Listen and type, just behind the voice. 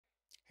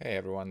Hey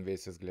everyone,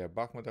 this is Gleb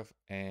Bakhmutov,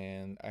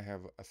 and I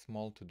have a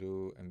small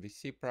to-do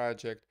MVC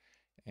project,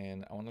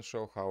 and I want to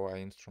show how I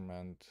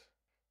instrument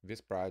this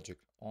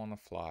project on the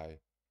fly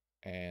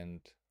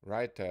and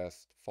write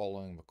tests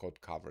following the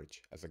code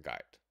coverage as a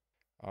guide.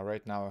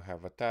 Right now I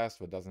have a test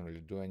that doesn't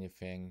really do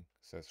anything,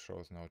 says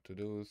shows no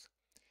to-dos.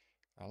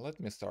 Let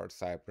me start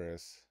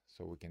Cypress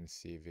so we can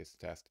see this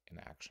test in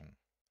action.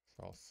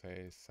 So I'll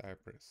say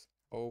Cypress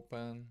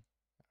open.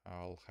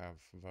 I'll have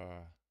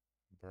the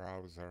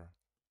browser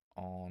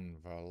on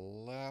the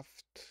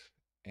left,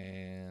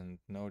 and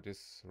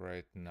notice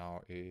right now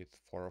it's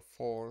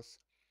 404s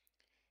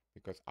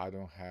because I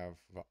don't have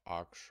the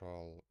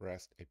actual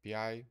REST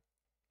API,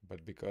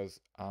 but because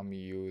I'm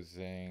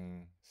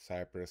using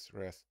Cypress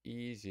REST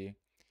Easy,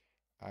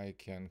 I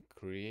can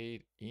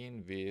create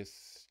in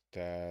this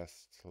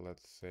test,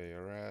 let's say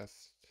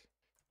REST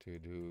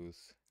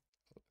to-dos,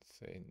 let's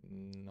say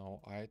no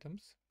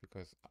items,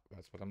 because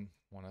that's what I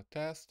want to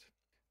test.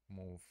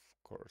 Move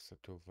cursor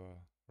to the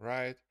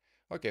right.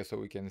 Okay, so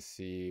we can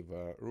see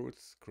the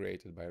routes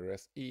created by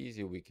REST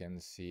Easy. We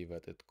can see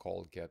that it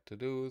called get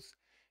to-dos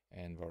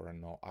and there are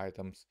no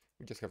items.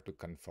 We just have to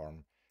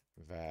confirm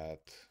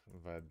that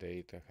the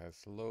data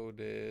has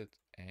loaded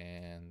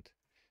and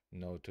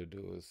no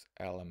to-dos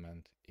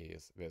element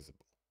is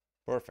visible.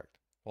 Perfect.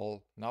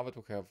 Well, now that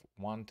we have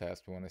one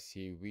test, we want to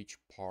see which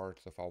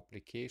parts of our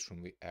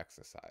application we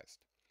exercised.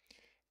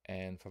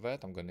 And for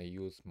that, I'm going to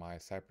use my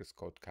Cypress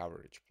Code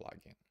Coverage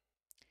plugin.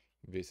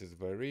 This is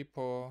the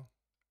repo.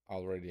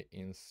 Already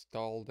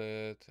installed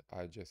it.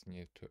 I just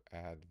need to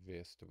add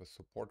this to the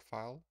support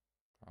file.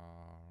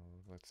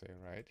 Let's say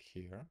right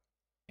here.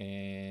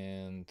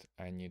 And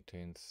I need to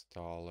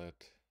install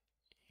it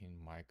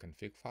in my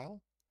config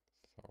file.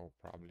 So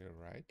probably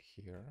right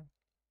here.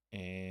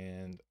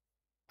 And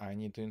I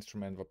need to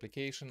instrument the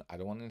application. I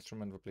don't want to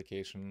instrument the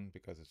application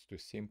because it's too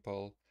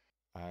simple.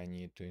 I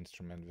need to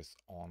instrument this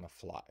on the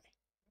fly.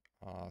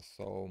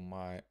 So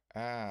my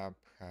app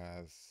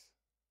has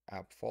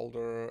app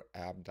folder,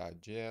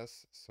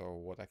 app.js. So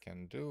what I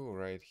can do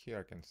right here,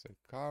 I can say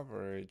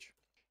coverage,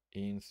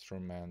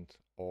 instrument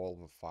all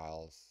the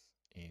files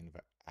in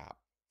the app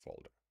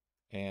folder.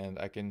 And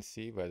I can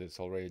see that it's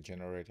already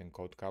generating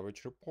code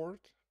coverage report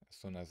as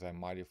soon as I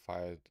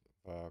modified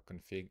the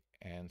config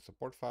and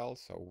support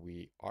files. So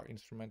we are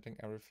instrumenting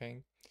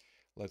everything.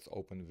 Let's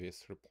open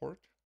this report.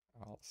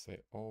 I'll say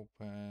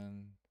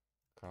open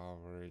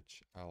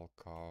coverage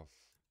lcov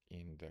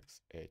index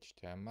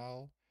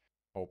HTML,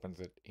 opens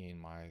it in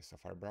my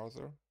Safari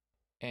browser,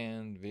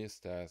 and this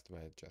test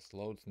that just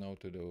loads no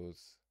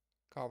to-dos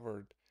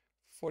covered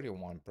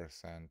 41%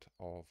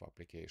 of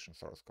application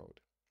source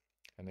code.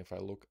 And if I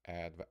look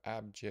at the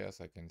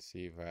app.js, I can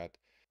see that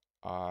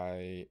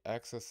I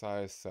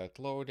exercise set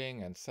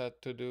loading and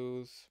set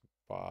to-dos,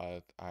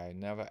 but I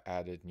never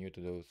added new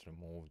to-dos,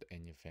 removed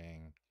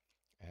anything,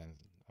 and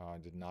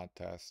did not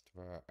test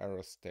the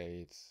error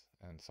states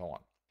and so on.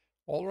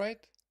 All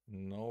right,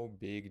 no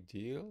big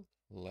deal.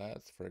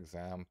 Let's, for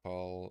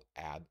example,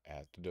 add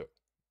to do.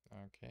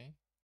 Okay,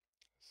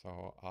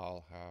 so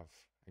I'll have,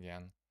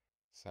 again,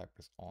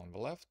 Cypress on the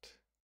left,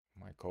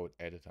 my code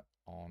editor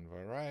on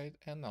the right,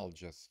 and I'll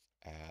just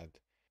add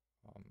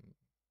um,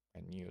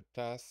 a new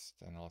test,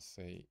 and I'll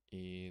say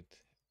it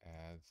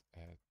adds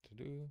add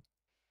to do.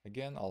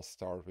 Again, I'll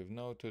start with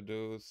no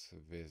to-dos,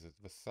 visit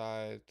the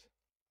site,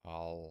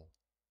 I'll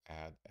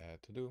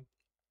add to do,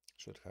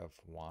 should have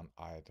one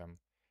item.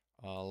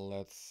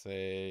 Let's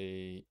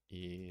say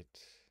it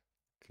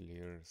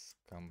clears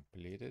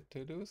completed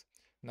to-dos.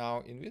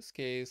 Now, in this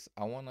case,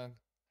 I want to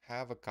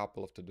have a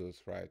couple of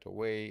to-dos right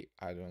away.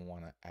 I don't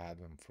want to add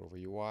them through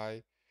the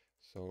UI.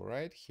 So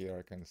right here,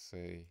 I can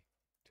say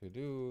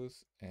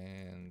to-dos,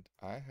 and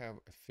I have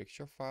a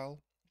fixture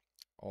file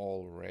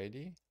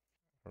already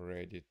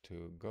ready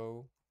to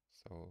go.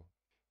 So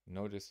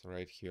notice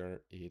right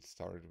here, it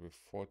started with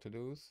 4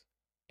 to-dos,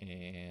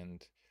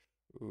 and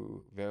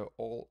they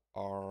all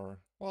are,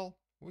 well,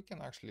 we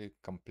can actually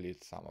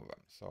complete some of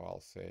them. So I'll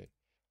say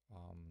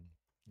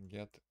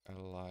get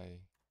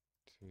li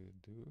to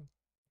do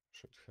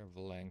should have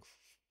length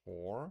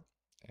 4,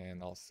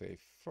 and I'll say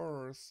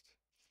first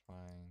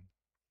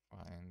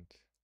find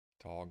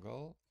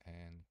toggle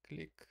and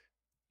click,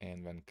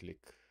 and then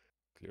click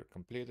clear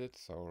completed.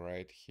 So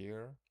right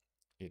here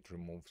it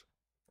removed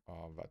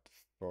that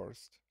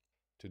first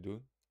to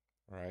do,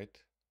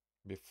 right?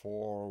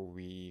 Before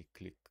we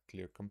click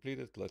clear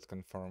completed, let's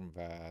confirm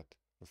that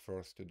the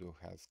first to do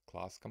has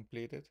class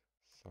completed.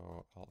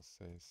 So I'll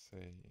say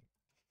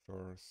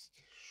first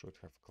should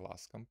have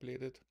class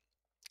completed.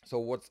 So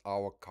what's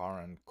our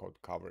current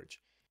code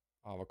coverage?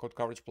 Our code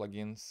coverage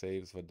plugin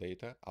saves the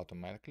data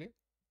automatically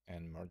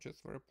and merges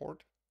the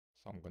report.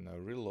 So I'm gonna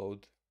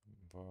reload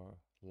the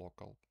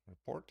local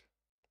report.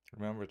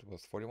 Remember, it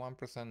was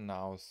 41%,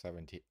 now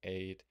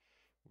 78.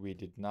 We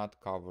did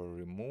not cover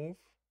remove.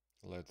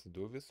 Let's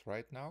do this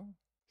right now.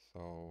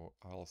 So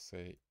I'll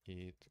say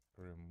it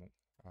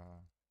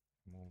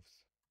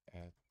moves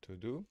to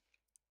do.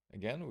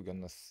 Again, we're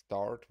gonna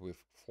start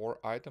with 4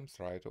 items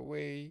right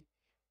away.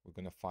 we're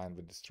gonna find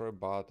the destroy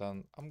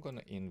button. I'm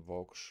gonna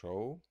invoke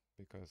show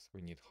because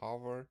we need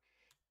hover.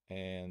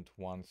 And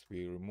once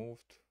we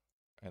removed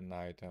an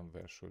item,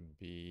 there should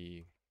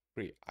be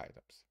 3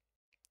 items.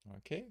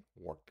 Okay,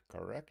 worked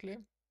correctly.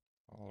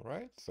 All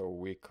right, so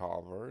we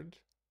covered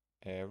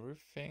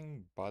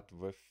everything but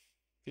the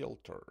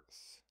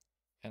filters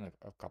and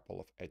a couple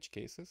of edge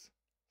cases.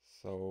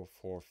 So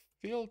for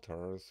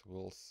filters,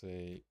 we'll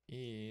say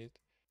it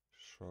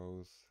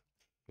shows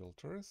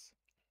filters.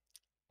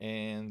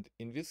 And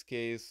in this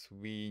case,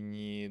 we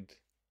need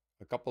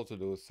a couple to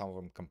do, some of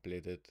them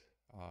completed,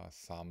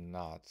 some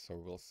not. So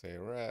we'll say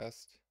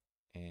rest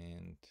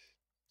and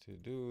to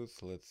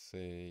do's, let's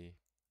say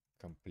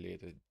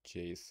completed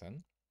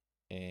JSON.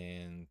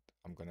 And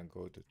I'm gonna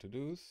go to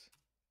do's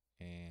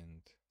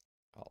and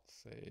I'll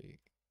say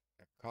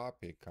a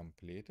copy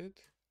completed.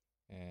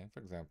 And for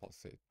example,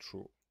 say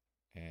true.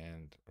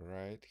 And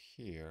right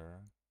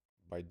here,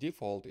 by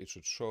default, it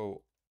should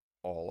show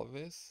all of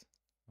this.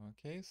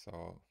 Okay,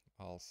 so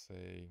I'll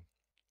say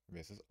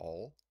this is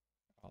all.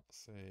 I'll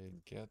say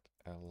get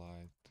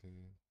ally to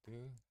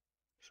do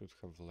should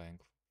have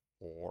length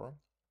 4.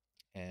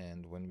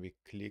 And when we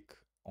click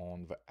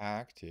on the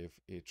active,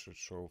 it should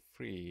show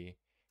 3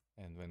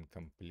 and then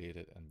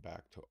completed and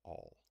back to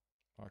all.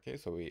 Okay,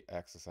 so we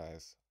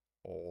exercise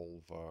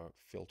all the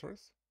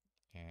filters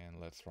and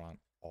let's run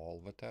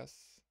all the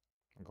tests.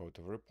 Go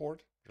to the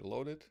report,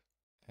 reload it.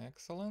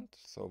 Excellent.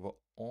 So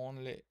the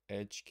only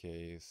edge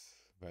case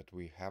that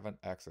we haven't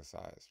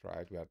exercised,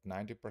 right? We have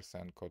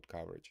 90% code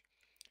coverage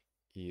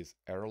is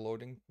error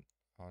loading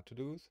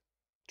to-dos,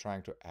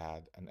 trying to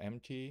add an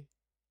empty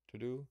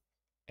to-do,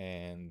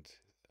 and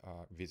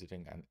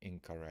visiting an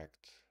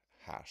incorrect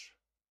hash.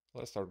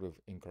 Let's start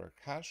with incorrect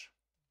hash.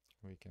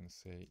 We can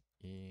say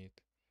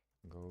it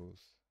goes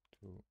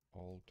to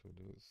all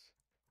to-dos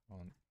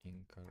on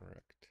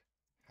incorrect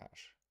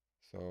hash.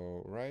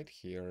 So right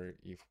here,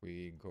 if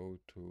we go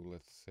to,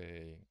 let's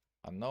say,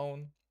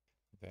 unknown,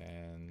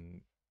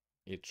 then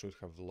it should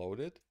have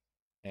loaded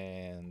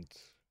and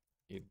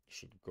it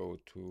should go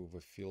to the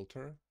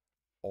filter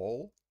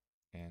all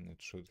and it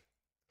should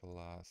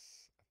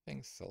class, I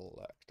think,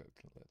 selected.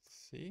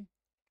 Let's see.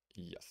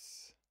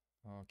 Yes.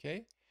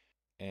 Okay.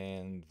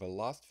 And the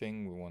last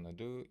thing we want to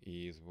do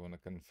is we want to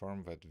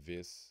confirm that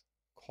this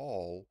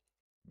call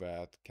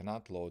that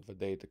cannot load the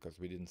data because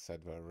we didn't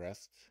set the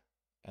rest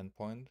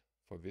endpoint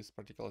for this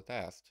particular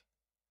test,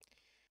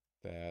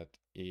 that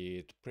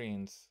it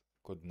prints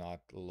could not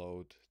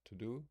load to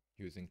do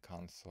using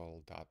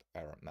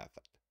console.error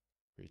method,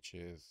 which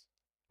is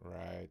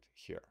right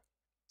here.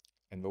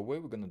 And the way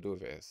we're going to do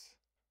this,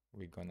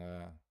 we're going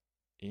to,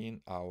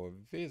 in our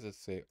visit,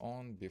 say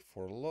on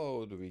before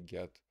load, we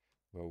get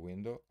the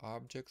window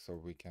object so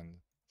we can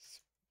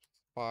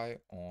spy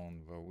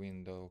on the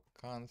window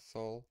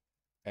console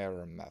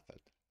error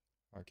method.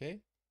 Okay,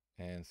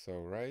 and so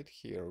right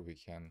here we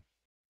can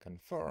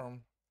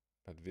confirm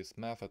that this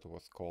method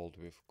was called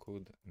with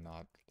could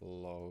not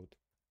load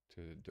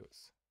to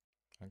do's.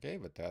 Okay,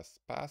 the test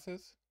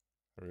passes,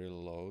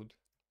 reload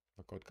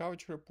the code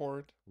coverage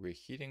report, we're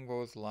hitting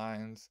those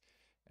lines,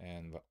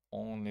 and the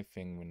only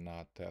thing we're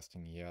not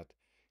testing yet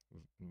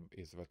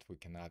is that we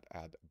cannot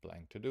add a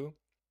blank to do.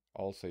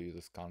 Also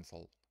uses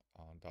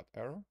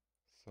console.error.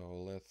 So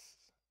let's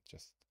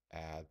just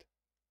add,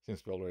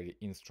 since we're already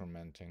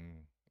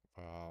instrumenting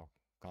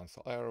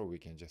console error, we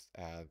can just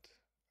add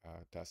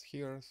a test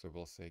here. So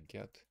we'll say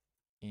get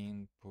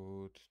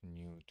input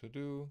new to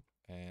do,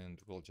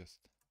 and let's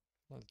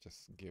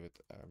just give it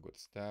a good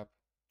step.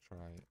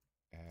 Try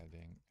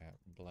adding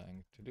a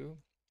blank to do,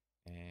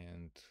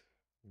 and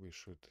we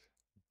should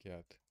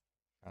get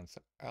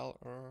console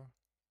error,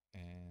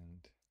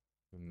 and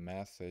the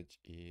message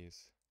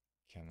is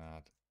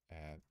cannot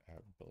add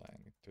a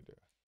blank to do.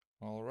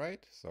 All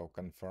right, so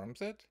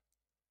confirms it.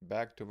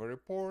 Back to the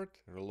report,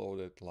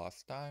 reloaded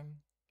last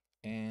time,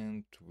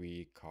 and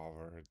we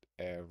covered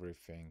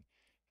everything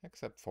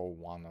except for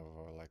one of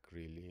our like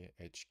really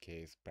edge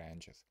case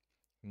branches,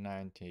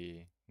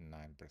 99%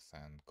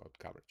 code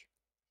coverage.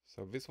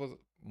 So this was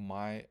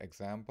my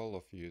example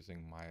of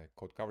using my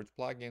code coverage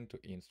plugin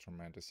to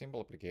instrument a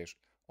simple application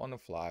on the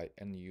fly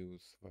and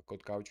use the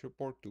code coverage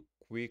report to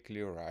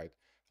quickly write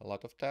a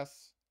lot of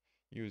tests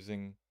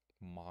using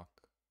Mock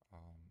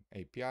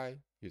API,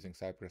 using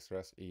Cypress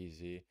REST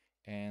Easy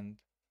and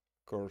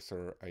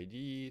Cursor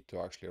IDE to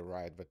actually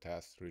write the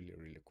tests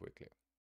really quickly.